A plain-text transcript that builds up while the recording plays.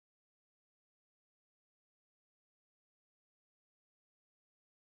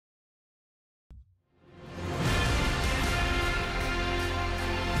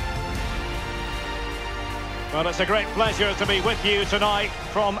Well, it's a great pleasure to be with you tonight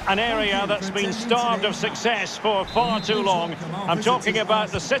from an area that's been starved of success for far too long. I'm talking about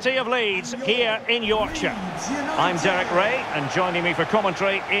the city of Leeds here in Yorkshire. I'm Derek Ray, and joining me for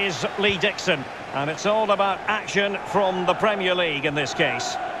commentary is Lee Dixon. And it's all about action from the Premier League in this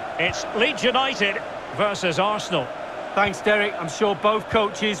case. It's Leeds United versus Arsenal. Thanks, Derek. I'm sure both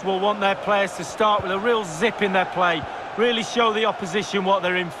coaches will want their players to start with a real zip in their play. Really show the opposition what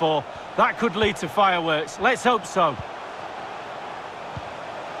they're in for. That could lead to fireworks. Let's hope so.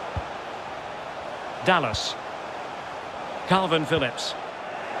 Dallas. Calvin Phillips.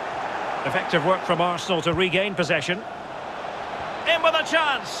 Effective work from Arsenal to regain possession. In with a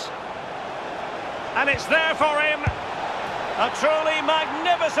chance. And it's there for him. A truly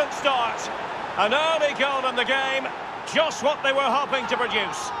magnificent start. An early goal in the game. Just what they were hoping to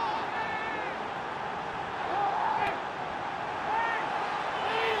produce.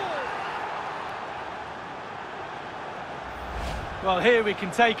 Well, here we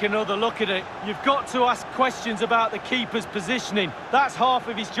can take another look at it. You've got to ask questions about the keeper's positioning. That's half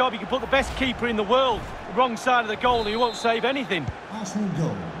of his job. You can put the best keeper in the world wrong side of the goal and he won't save anything. Arsenal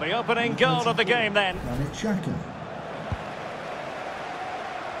goal. The opening goal of the game then.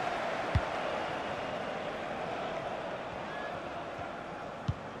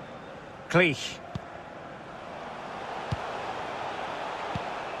 Cleach.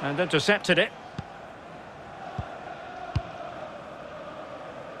 And intercepted it.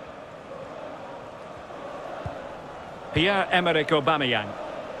 Pierre-Emerick Aubameyang.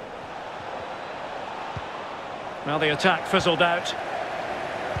 Well, the attack fizzled out.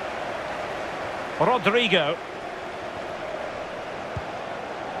 Rodrigo.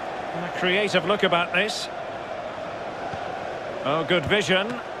 And a creative look about this. Oh, good vision.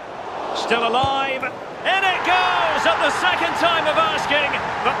 Still alive. In it goes at the second time of asking.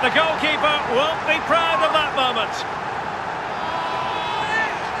 But the goalkeeper won't be proud of that moment.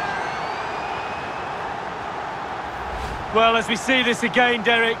 Well, as we see this again,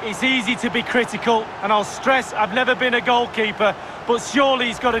 Derek, it's easy to be critical, and I'll stress I've never been a goalkeeper, but surely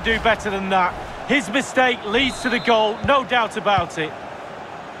he's got to do better than that. His mistake leads to the goal, no doubt about it.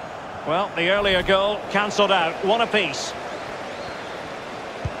 Well, the earlier goal cancelled out, one apiece.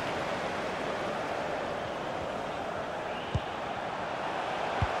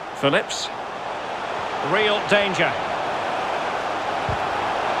 Phillips. Real danger.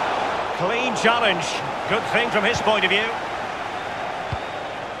 Clean challenge. Good thing from his point of view.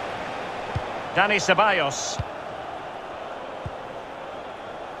 Dani Ceballos.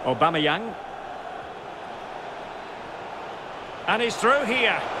 Aubameyang. And he's through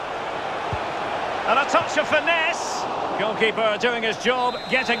here. And a touch of finesse. Goalkeeper doing his job,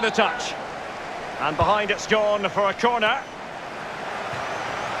 getting the touch. And behind it's gone for a corner.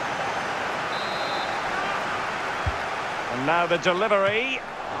 And now the delivery.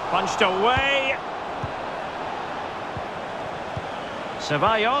 Punched away.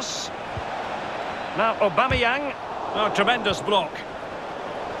 Ceballos. Now Aubameyang. Oh, tremendous block.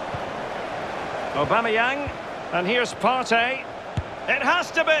 Aubameyang. And here's Partey. It has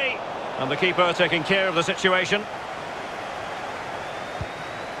to be. And the keeper taking care of the situation.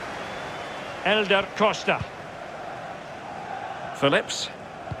 Elder Costa. Phillips.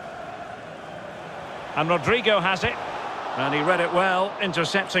 And Rodrigo has it. And he read it well,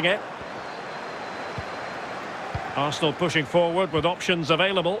 intercepting it. Arsenal pushing forward with options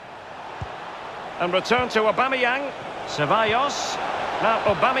available. And return to Aubameyang. Ceballos. Now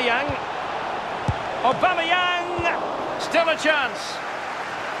Aubameyang. Aubameyang! Still a chance.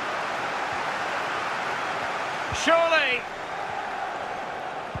 Surely.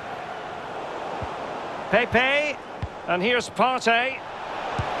 Pepe. And here's Partey.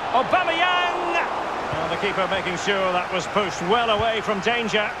 Aubameyang! Well, the keeper making sure that was pushed well away from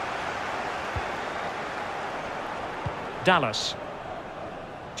danger. Dallas.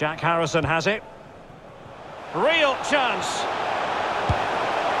 Jack Harrison has it. Real chance.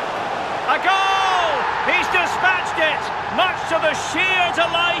 A goal! He's dispatched it, much to the sheer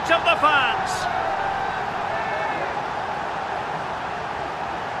delight of the fans.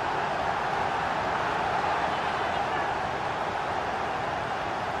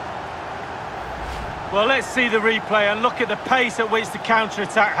 Well, let's see the replay and look at the pace at which the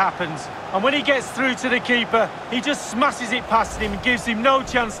counter-attack happens. And when he gets through to the keeper, he just smashes it past him and gives him no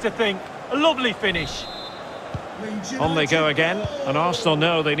chance to think. A lovely finish. On they go again, and Arsenal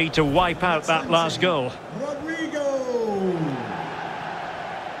know they need to wipe out that last goal. Rodrigo.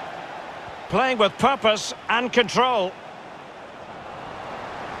 Playing with purpose and control.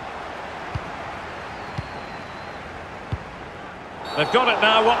 They've got it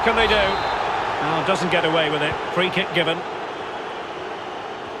now, what can they do? Oh, Well, doesn't get away with it. Free kick given.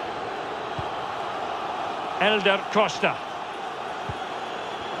 Elder Costa.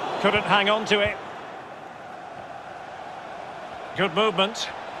 Couldn't hang on to it. Good movement.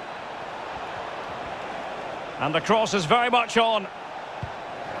 And the cross is very much on.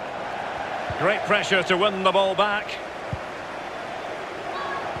 Great pressure to win the ball back.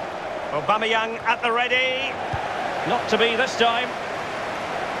 Aubameyang at the ready. Not to be this time.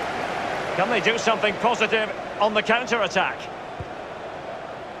 Can they do something positive on the counter-attack?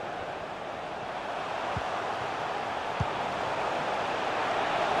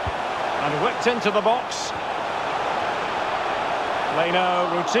 And whipped into the box.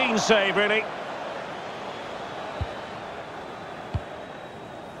 Leno, routine save, really.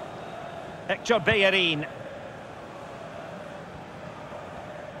 Hector Bellerin.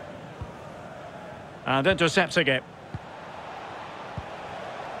 And intercepting it.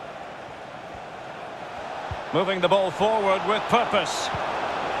 Moving the ball forward with purpose.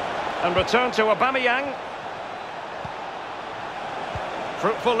 And return to Aubameyang.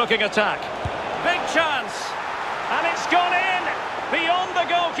 Fruitful looking attack. Big chance. And it's gone in. Beyond the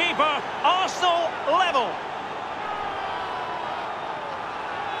goalkeeper. Arsenal level.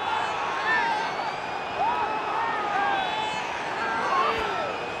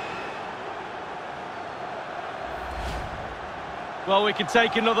 Well, we can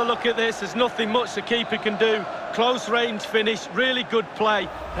take another look at this. There's nothing much the keeper can do. Close range finish, really good play,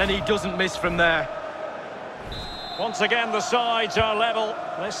 and he doesn't miss from there. Once again, the sides are level.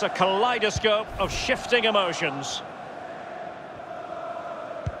 This is a kaleidoscope of shifting emotions.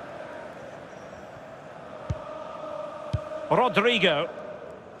 Rodrigo.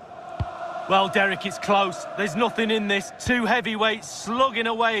 Well, Derek, it's close. There's nothing in this. Two heavyweights slugging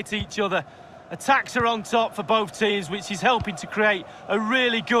away at each other. Attacks are on top for both teams, which is helping to create a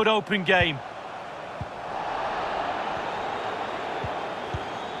really good open game.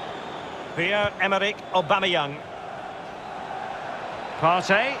 Pierre-Emerick Aubameyang.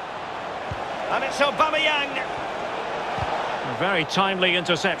 Partey. And it's Aubameyang. A very timely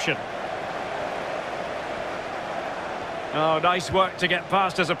interception. Oh, nice work to get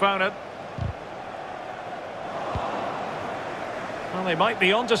past his opponent. Well, they might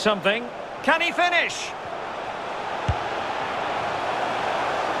be onto something. Can he finish?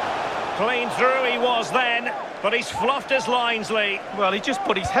 Clean through he was then, but he's fluffed his lines, Lee. Well, he just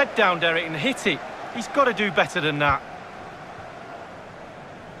put his head down, Derek, and hit it. He's got to do better than that.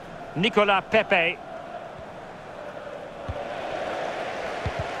 Nicolas Pepe.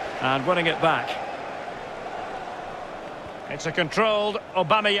 And winning it back. It's a controlled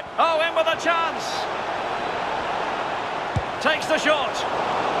Aubameyang. Oh, in with a chance! Takes the shot.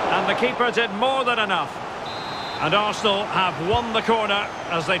 And the keeper did more than enough. And Arsenal have won the corner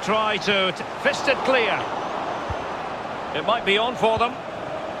as they try to fist it clear. It might be on for them.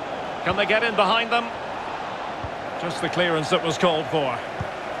 Can they get in behind them? Just the clearance that was called for.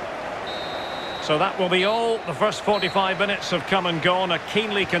 So that will be all. The first 45 minutes have come and gone. A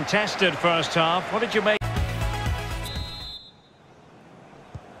keenly contested first half. What did you make?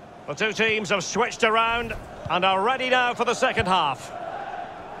 The two teams have switched around and are ready now for the second half.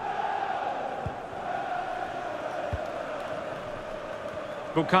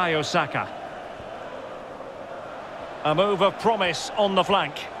 Bukayo Saka. A move of promise on the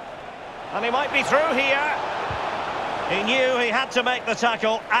flank. And he might be through here. He knew he had to make the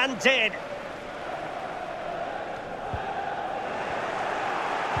tackle and did.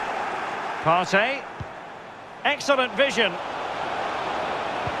 Partey. Excellent vision.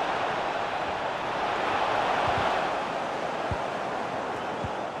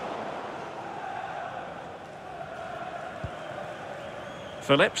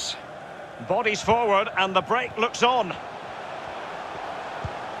 Phillips. Bodies forward and the break looks on.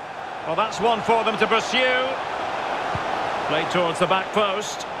 Well, that's one for them to pursue. Played towards the back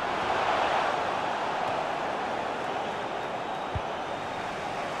post.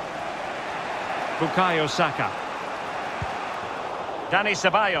 Bukayo Saka. Dani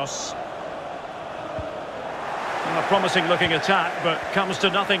Ceballos. Well, a promising looking attack, but comes to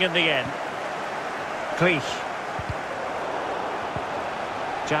nothing in the end. Cleach.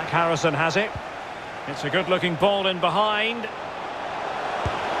 Jack Harrison has it. It's a good-looking ball in behind.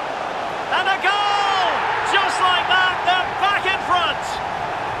 And a goal! Just like that, they're back in front!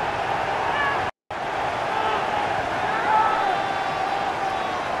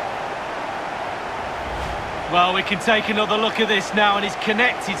 Well, we can take another look at this now, and he's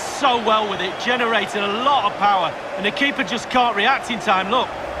connected so well with it, generating a lot of power, and the keeper just can't react in time, look.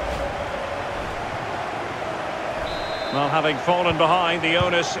 Well, having fallen behind, the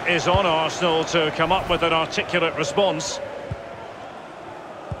onus is on Arsenal to come up with an articulate response.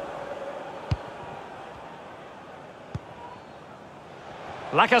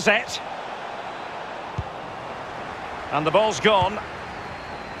 Lacazette. And the ball's gone.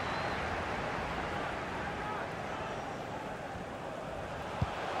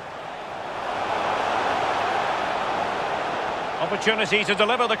 Opportunity to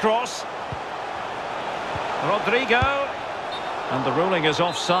deliver the cross. Rodrigo. And the ruling is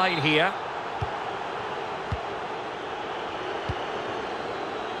offside here.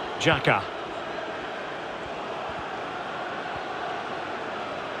 Xhaka.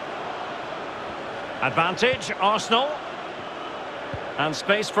 Advantage, Arsenal. And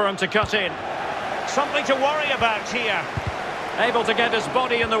space for him to cut in. Something to worry about here. Able to get his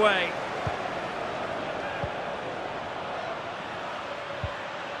body in the way.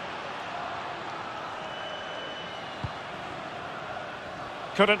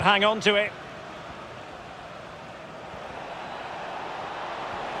 Couldn't hang on to it.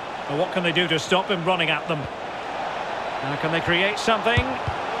 Well, what can they do to stop him running at them? Now, can they create something?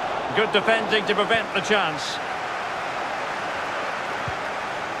 Good defending to prevent the chance.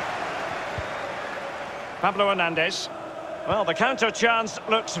 Pablo Hernandez. Well, the counter chance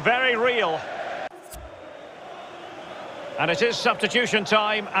looks very real. And it is substitution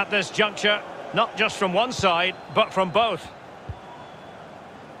time at this juncture. Not just from one side, but from both.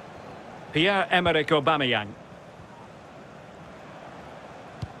 Pierre-Emerick Aubameyang.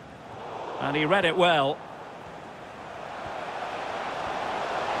 And he read it well.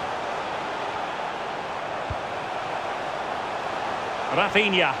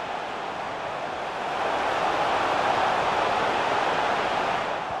 Rafinha.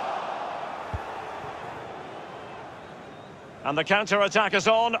 And the counter-attack is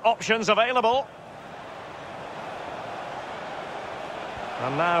on. Options available.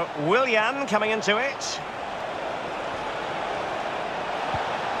 And now Willian coming into it.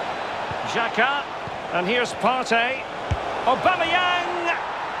 Xhaka. And here's Partey. Aubameyang.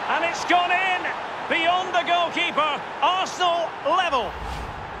 And it's gone in. Beyond the goalkeeper. Arsenal level.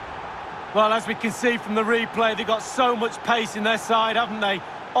 Well, as we can see from the replay, they've got so much pace in their side, haven't they?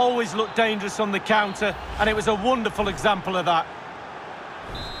 Always look dangerous on the counter. And it was a wonderful example of that.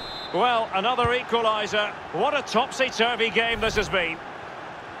 Well, another equaliser. What a topsy-turvy game this has been.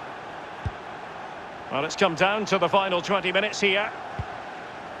 Well, it's come down to the final 20 minutes here.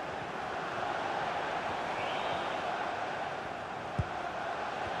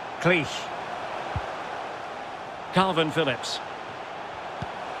 Cleach. Calvin Phillips.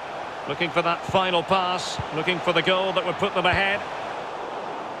 Looking for that final pass. Looking for the goal that would put them ahead.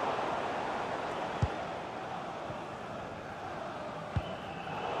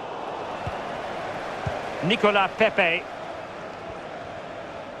 Nicolas Pepe.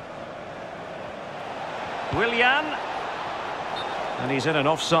 Willian. And he's in an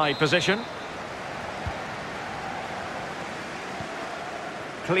offside position.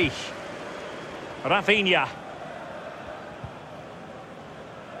 Cleach. Rafinha.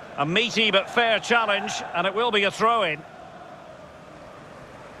 A meaty but fair challenge, and it will be a throw-in.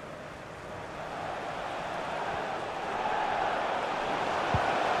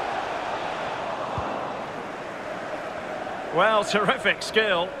 Well, terrific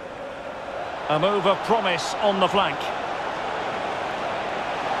skill. A move of promise on the flank.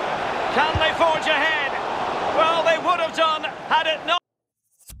 Can they forge ahead? Well, they would have done had it not.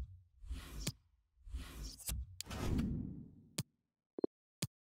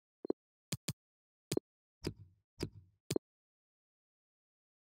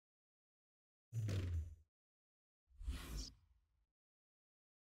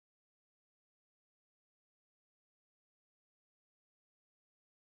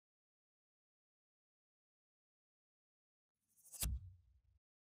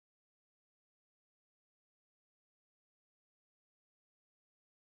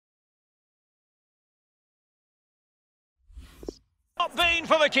 Not been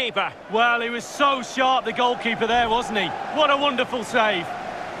for the keeper. Well, he was so sharp, the goalkeeper there, wasn't he? What a wonderful save.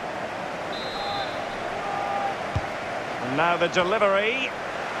 And now the delivery.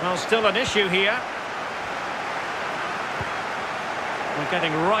 Well, still an issue here. They're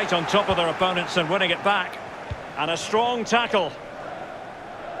getting right on top of their opponents and winning it back. And a strong tackle.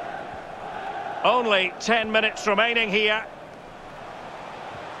 Only 10 minutes remaining here.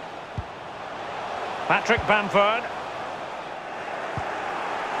 Patrick Bamford.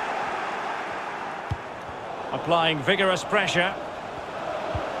 Applying vigorous pressure.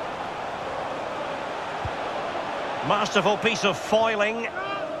 Masterful piece of foiling.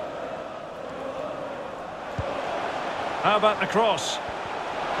 How about the cross?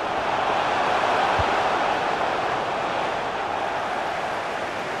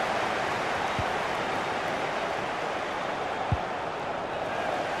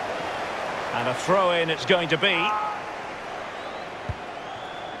 And a throw-in it's going to be.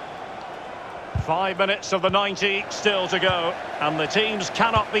 5 minutes of the 90 still to go, and the teams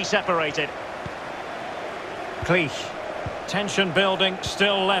cannot be separated. Cleach. Tension building,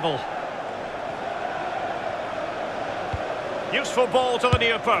 still level. Useful ball to the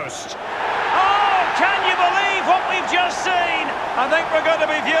near post. Oh, can you believe what we've just seen? I think we're going to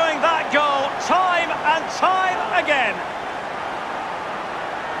be viewing that goal time and time again.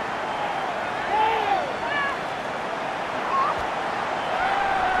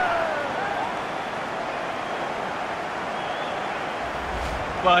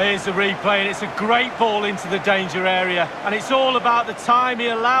 Well, here's the replay, and it's a great ball into the danger area. And it's all about the time he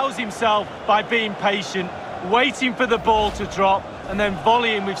allows himself by being patient, waiting for the ball to drop, and then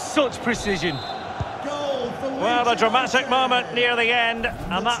volleying with such precision. Well, a dramatic moment near the end,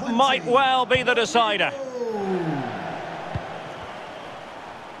 and that might well be the decider.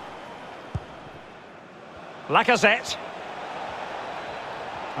 Lacazette.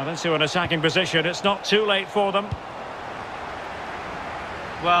 And into an attacking position, it's not too late for them.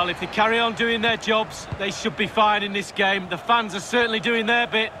 Well, if they carry on doing their jobs, they should be fine in this game. The fans are certainly doing their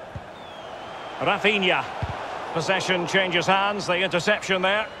bit. Rafinha. Possession changes hands, the interception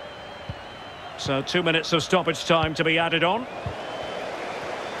there. So 2 minutes of stoppage time to be added on.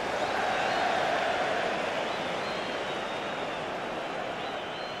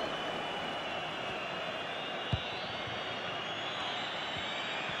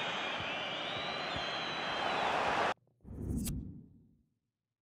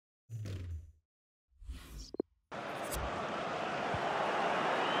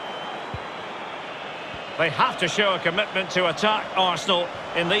 They have to show a commitment to attack Arsenal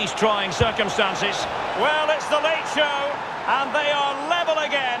in these trying circumstances. Well, it's the late show, and they are level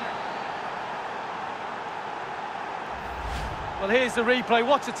again. Well, here's the replay.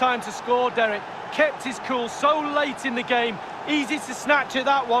 What a time to score, Derek. Kept his cool so late in the game. Easy to snatch at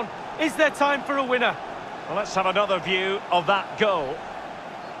that one. Is there time for a winner? Well, let's have another view of that goal.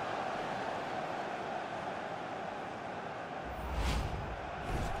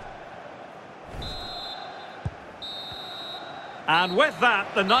 And with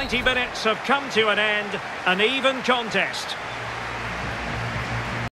that, the 90 minutes have come to an end, an even contest.